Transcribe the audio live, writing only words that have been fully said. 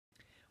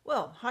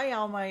Well, hi,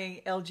 all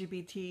my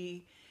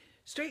LGBT,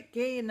 straight,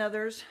 gay, and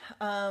others.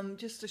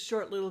 Just a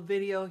short little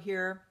video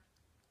here.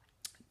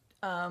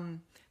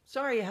 Um,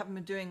 Sorry I haven't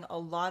been doing a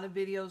lot of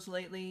videos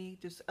lately.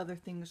 Just other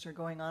things are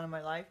going on in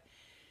my life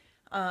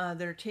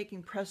that are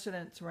taking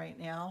precedence right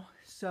now.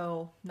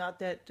 So, not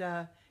that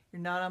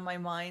you're not on my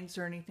minds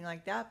or anything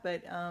like that,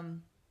 but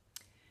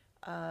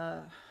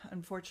uh,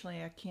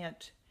 unfortunately, I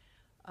can't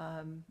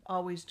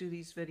always do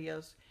these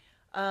videos.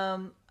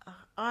 Um,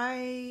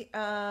 I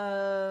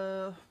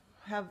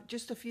have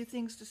just a few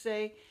things to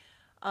say.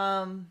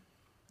 Um,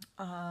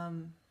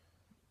 um,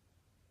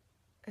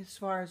 as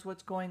far as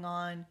what's going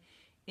on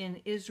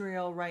in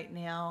Israel right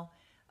now,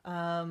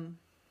 um,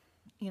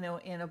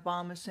 and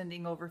Obama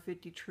sending over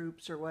 50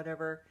 troops or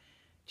whatever,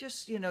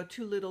 just,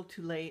 too little,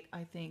 too late,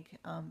 I think,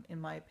 in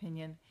my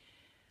opinion.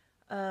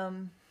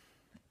 Um,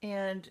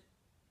 and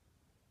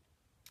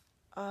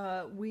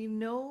We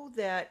know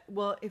that,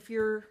 well, if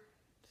you're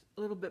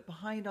a little bit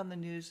behind on the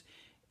news,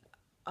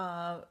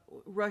 uh,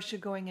 Russia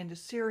going into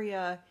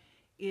Syria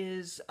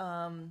is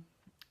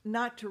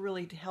not to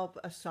really to help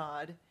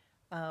Assad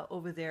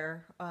over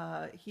there.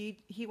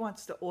 He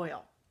wants the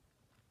oil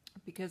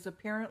because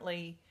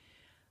apparently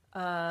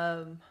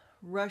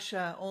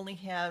Russia only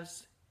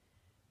has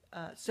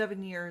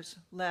 7 years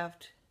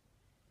left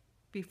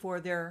before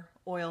their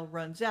oil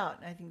runs out.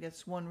 And I think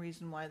that's one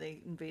reason why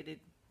they invaded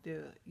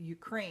the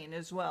Ukraine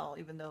as well,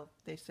 even though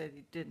they said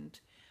it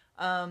didn't.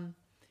 Um,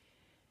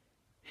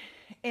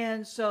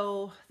 And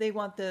so they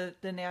want the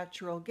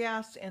natural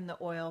gas and the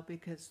oil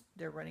because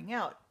they're running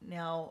out.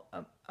 Now,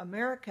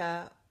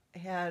 America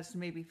has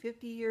maybe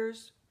 50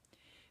 years,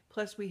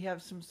 plus we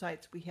have some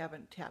sites we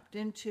haven't tapped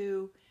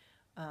into.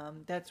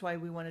 That's why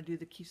we want to do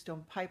the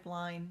Keystone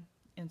Pipeline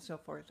and so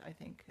forth. I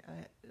think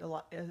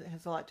it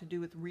has a lot to do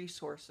with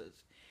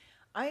resources.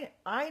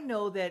 I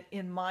know that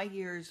in my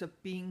years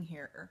of being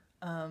here,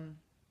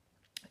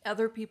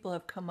 other people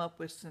have come up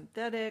with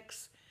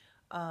synthetics,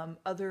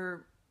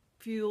 other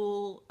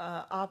fuel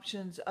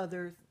options,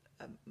 other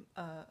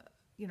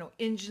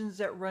engines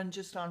that run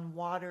just on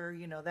water,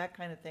 that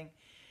kind of thing.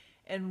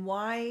 And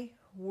why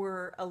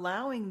we're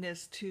allowing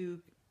this to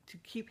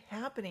keep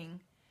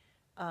happening?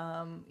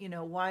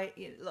 Why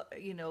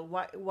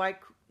why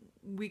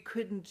we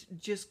couldn't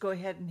just go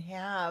ahead and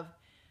have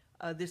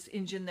this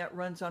engine that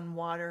runs on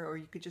water, or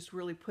you could just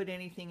really put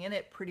anything in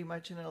it pretty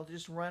much and it'll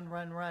just run,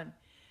 run, run.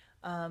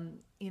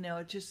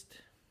 It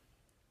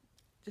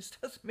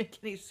just doesn't make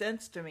any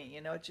sense to me.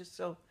 It's just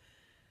so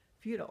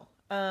futile.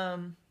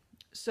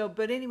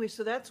 But anyway,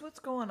 so that's what's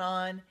going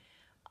on.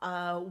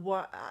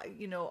 What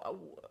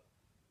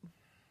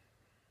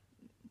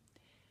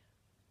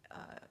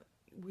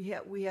we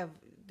have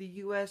the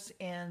U.S.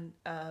 and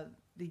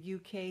the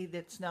U.K.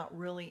 that's not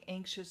really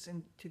anxious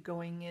into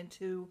going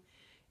into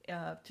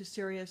to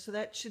Syria, so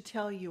that should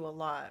tell you a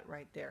lot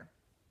right there.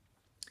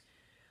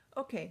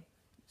 Okay,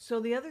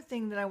 so the other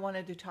thing that I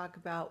wanted to talk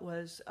about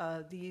was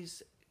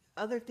these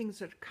other things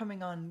that are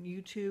coming on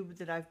YouTube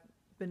that I've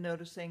been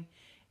noticing,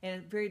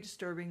 and very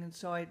disturbing. And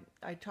so I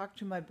talked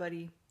to my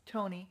buddy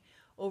Tony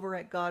over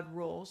at God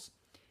Rules,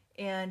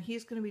 and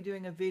he's going to be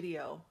doing a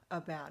video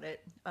about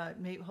it.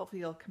 Maybe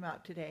hopefully it'll come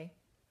out today.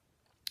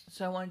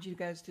 So I wanted you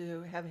guys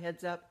to have a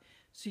heads up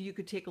so you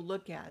could take a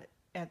look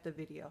at the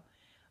video.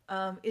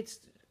 It's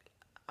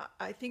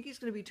I think he's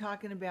going to be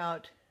talking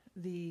about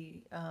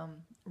the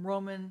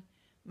Roman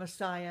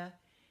Messiah,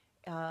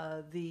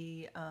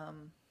 the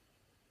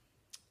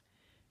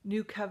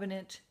New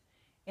Covenant,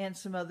 and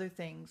some other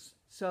things.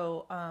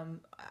 So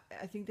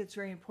I think that's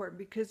very important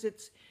because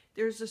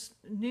there's this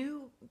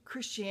new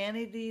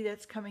Christianity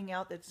that's coming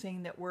out that's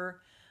saying that we're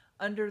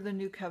under the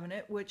New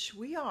Covenant, which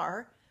we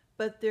are,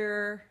 but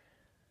we're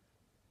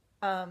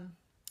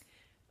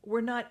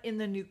not in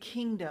the New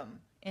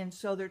Kingdom. And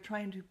so they're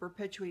trying to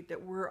perpetuate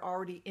that we're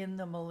already in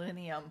the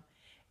millennium.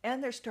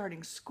 And they're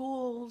starting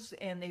schools,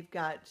 and they've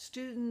got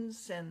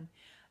students, and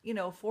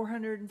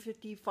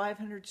 450,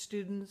 500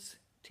 students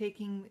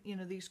taking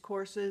these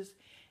courses.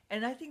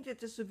 And I think that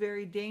this is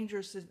very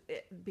dangerous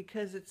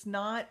because it's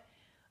not,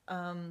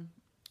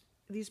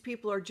 these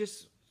people are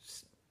just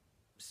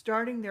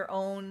starting their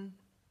own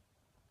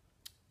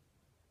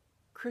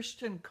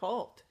Christian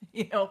cult,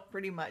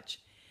 pretty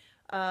much,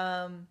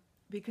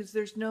 because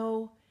there's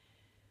no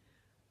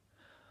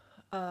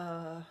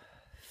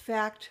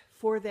fact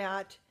for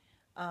that.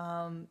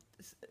 And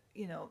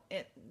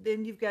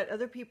then you've got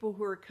other people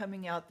who are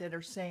coming out that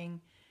are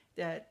saying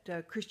that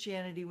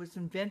Christianity was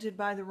invented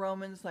by the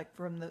Romans, like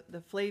from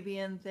the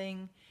Flavian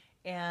thing,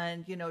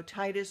 and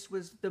Titus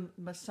was the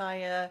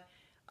Messiah.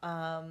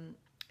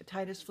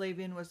 Titus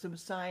Flavian was the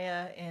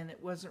Messiah, and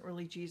it wasn't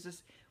really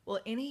Jesus. Well,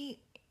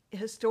 any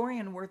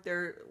historian worth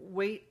their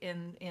weight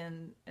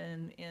in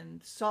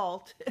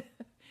salt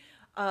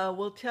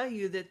will tell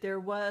you that there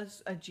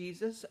was a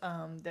Jesus,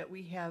 that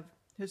we have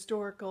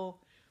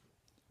historical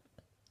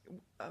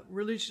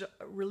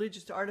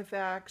religious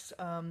artifacts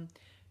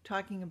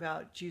talking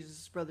about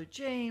Jesus' brother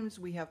James.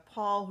 We have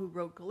Paul who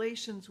wrote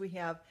Galatians. We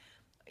have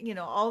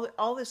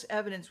all this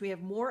evidence. We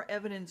have more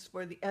evidence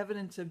for the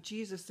evidence of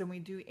Jesus than we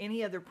do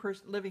any other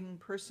living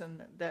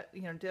person that,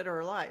 dead or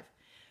alive.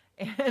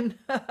 And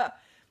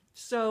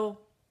so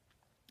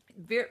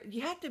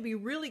you have to be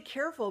really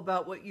careful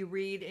about what you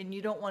read, and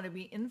you don't want to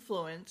be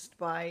influenced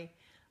by,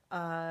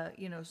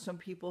 some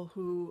people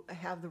who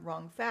have the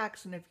wrong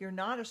facts. And if you're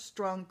not a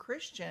strong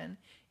Christian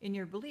in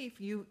your belief,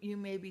 you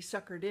may be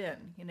suckered in.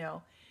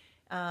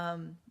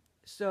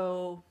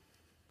 So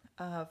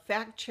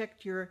fact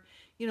check your,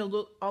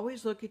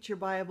 always look at your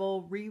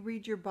Bible,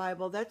 reread your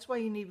Bible. That's why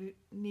you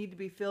need to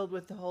be filled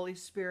with the Holy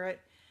Spirit,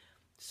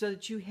 so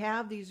that you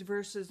have these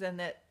verses, and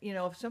that,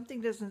 if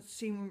something doesn't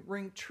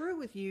ring true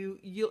with you,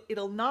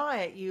 it'll gnaw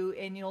at you,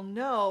 and you'll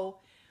know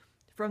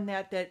from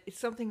that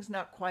something's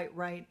not quite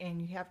right,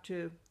 and you have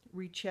to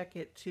recheck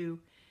it to,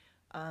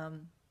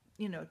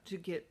 to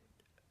get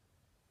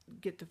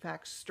the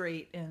facts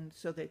straight, and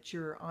so that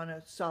you're on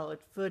a solid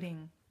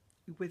footing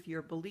with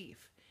your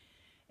belief.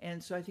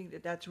 And so I think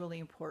that that's really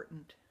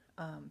important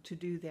to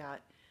do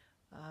that.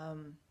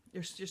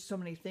 There's just so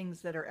many things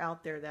that are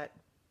out there that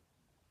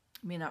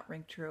may not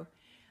ring true.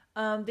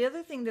 The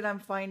other thing that I'm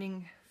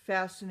finding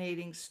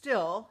fascinating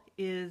still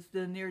is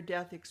the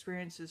near-death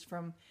experiences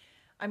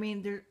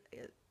there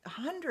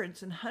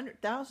hundreds and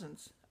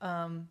thousands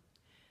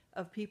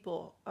of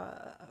people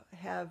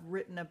have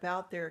written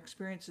about their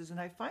experiences, and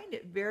I find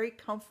it very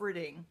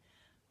comforting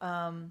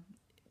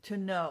to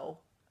know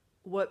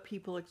what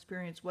people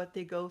experience, what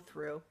they go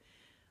through,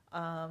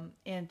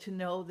 and to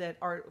know that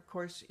of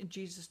course,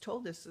 Jesus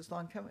told us this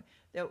long time,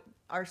 that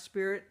our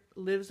spirit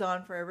lives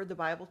on forever. The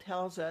Bible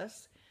tells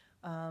us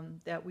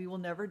that we will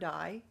never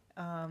die,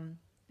 and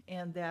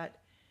that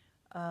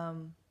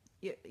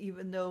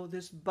even though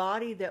this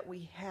body that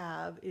we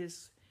have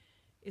is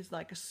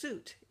like a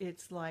suit,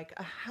 it's like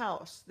a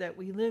house that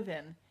we live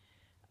in.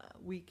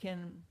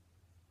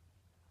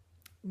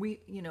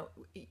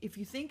 If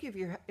you think of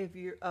your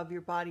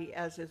body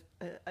as a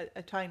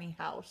tiny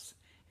house,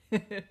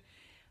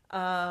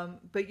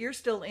 but you're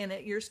still in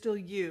it, you're still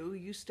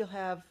you still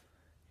have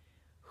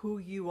who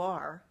you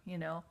are,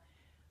 you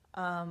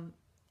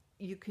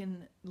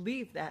can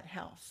leave that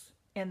house,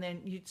 and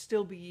then you'd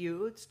still be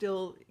you. It's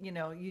still,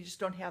 you just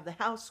don't have the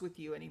house with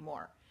you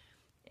anymore,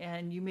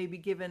 and you may be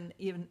given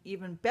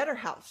even better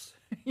house,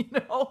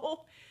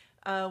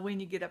 when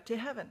you get up to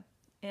heaven.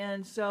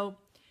 And so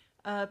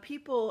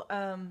people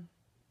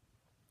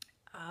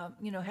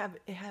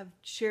have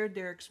shared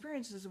their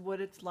experiences of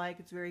what it's like.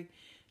 It's very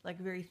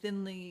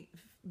thinly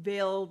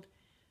veiled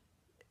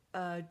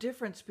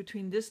difference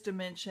between this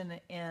dimension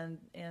and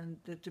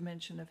the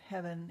dimension of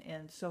heaven,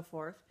 and so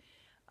forth,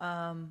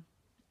 and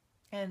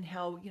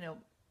how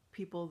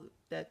people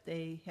that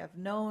they have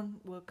known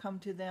will come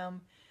to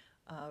them,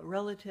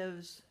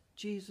 relatives,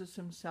 Jesus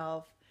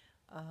himself,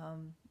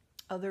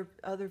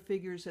 other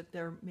figures that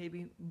they're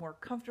maybe more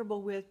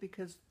comfortable with,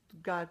 because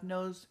God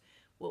knows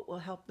what will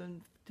help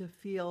them to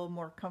feel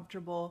more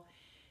comfortable,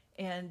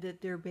 and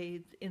that they're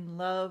bathed in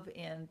love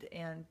and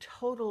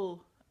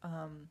total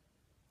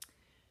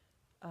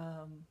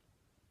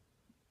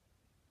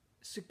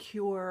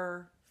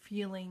secure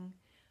feeling.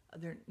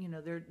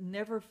 They're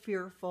never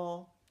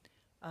fearful,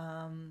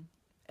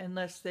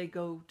 unless they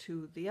go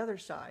to the other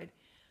side,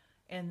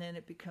 and then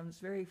it becomes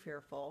very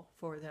fearful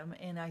for them.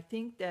 And I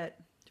think that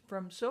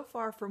from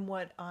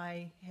what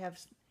I have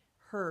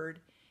heard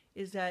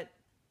is that,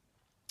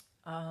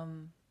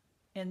 and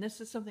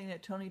this is something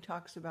that Tony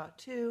talks about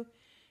too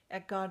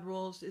at God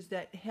Rules, is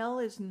that hell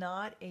is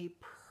not a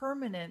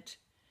permanent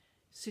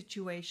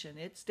situation.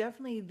 It's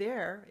definitely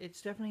there.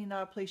 It's definitely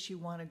not a place you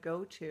want to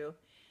go to.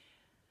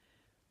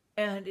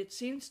 And it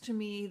seems to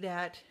me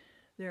that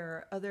there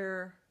are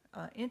other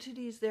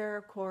entities there,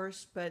 of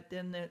course, but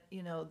then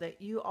that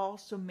you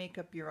also make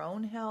up your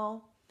own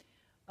hell,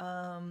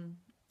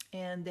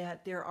 and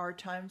that there are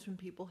times when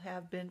people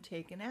have been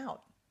taken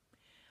out.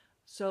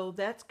 So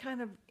that's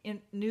kind of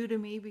new to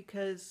me,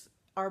 because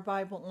our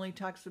Bible only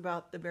talks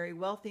about the very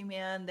wealthy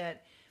man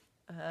that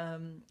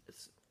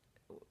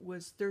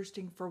was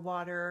thirsting for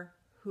water,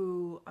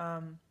 who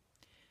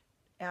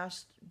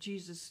asked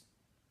Jesus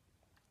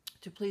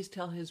to please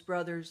tell his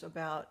brothers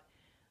about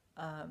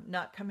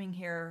not coming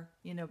here,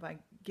 by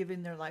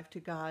giving their life to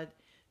God,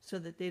 so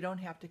that they don't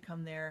have to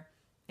come there.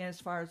 And as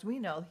far as we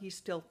know, he's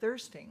still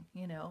thirsting,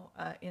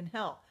 in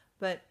hell.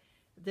 But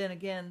then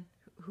again,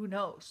 who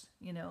knows,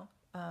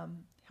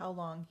 how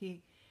long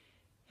he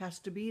has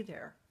to be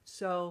there.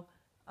 So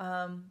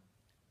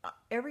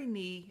every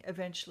knee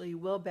eventually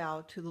will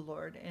bow to the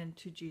Lord and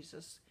to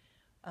Jesus,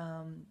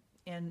 and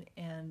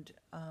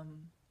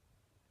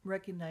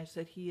recognize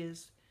that he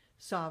is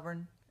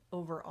sovereign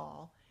over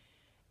all.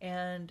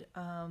 And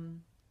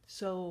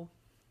so,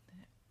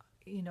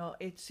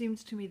 it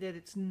seems to me that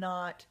it's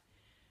not,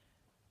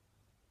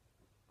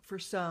 for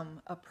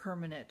some, a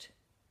permanent.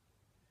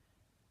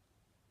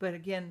 But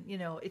again,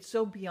 it's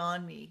so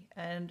beyond me.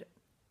 And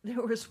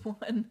there was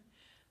one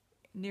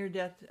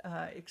near-death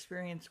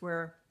experience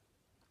where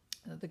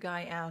the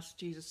guy asked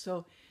Jesus,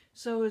 so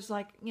So it's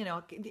like,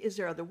 is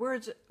there other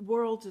worlds?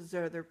 Is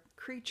there other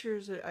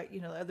creatures?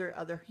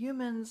 Other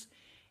humans?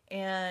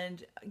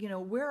 And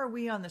where are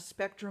we on the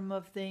spectrum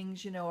of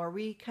things? Are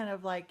we kind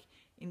of like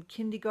in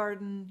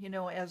kindergarten?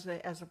 As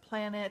a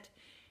planet?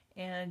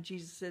 And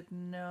Jesus said,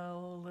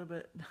 no, a little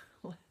bit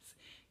less.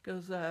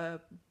 Goes, well,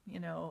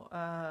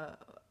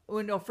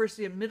 no, first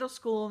he had middle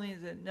school, and he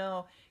said,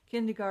 no,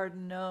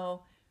 kindergarten,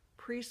 no,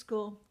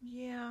 preschool,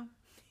 yeah.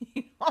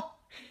 you know?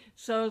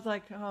 So it's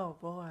like, oh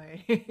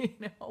boy,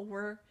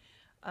 we're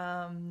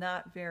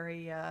not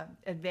very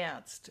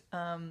advanced.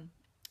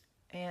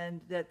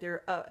 And that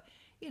they're,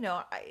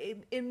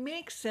 it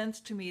makes sense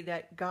to me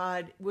that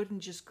God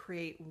wouldn't just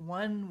create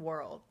one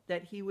world,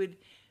 that he would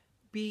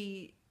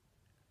be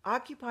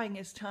occupying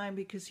his time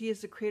because he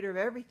is the creator of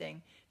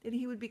everything, that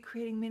he would be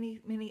creating many,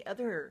 many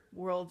other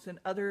worlds and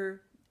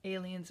other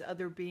aliens,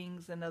 other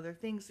beings, and other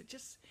things. It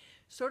just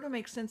sort of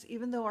makes sense,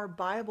 even though our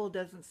Bible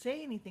doesn't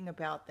say anything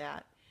about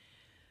that.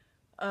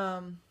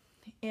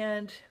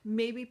 And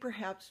maybe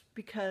perhaps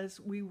because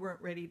we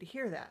weren't ready to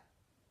hear that.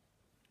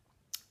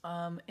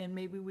 And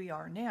maybe we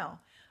are now.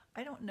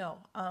 I don't know.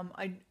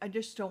 I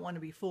just don't want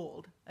to be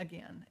fooled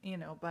again,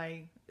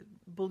 by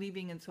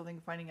believing in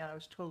something, finding out I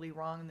was totally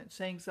wrong, and then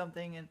saying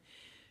something. And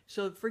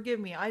so forgive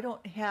me. I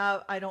don't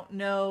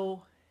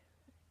know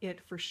it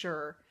for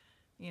sure.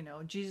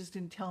 Jesus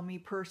didn't tell me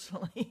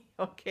personally.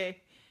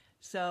 Okay.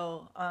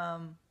 So,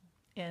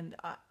 and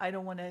I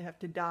don't want to have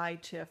to die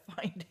to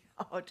find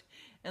out,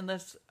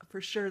 unless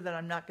for sure that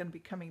I'm not going to be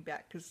coming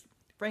back. Because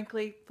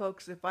frankly,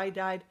 folks, if I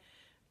died,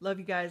 love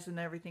you guys and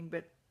everything,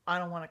 but I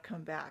don't want to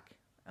come back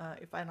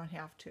if I don't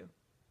have to.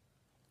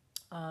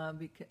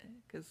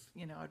 Because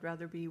I'd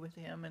rather be with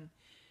him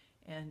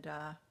and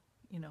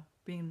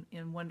being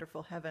in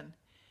wonderful heaven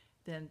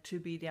than to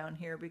be down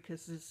here,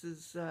 because this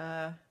is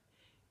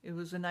it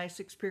was a nice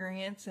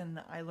experience,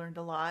 and I learned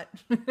a lot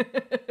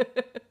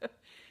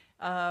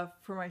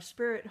for my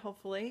spirit,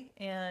 hopefully.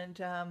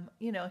 And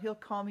he'll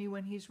call me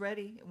when he's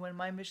ready, when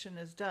my mission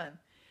is done.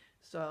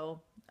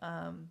 So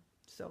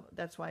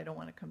that's why I don't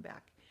want to come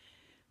back.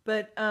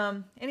 But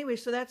anyway,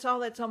 so that's all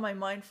that's on my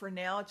mind for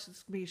now. It's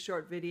just going to be a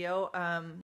short video.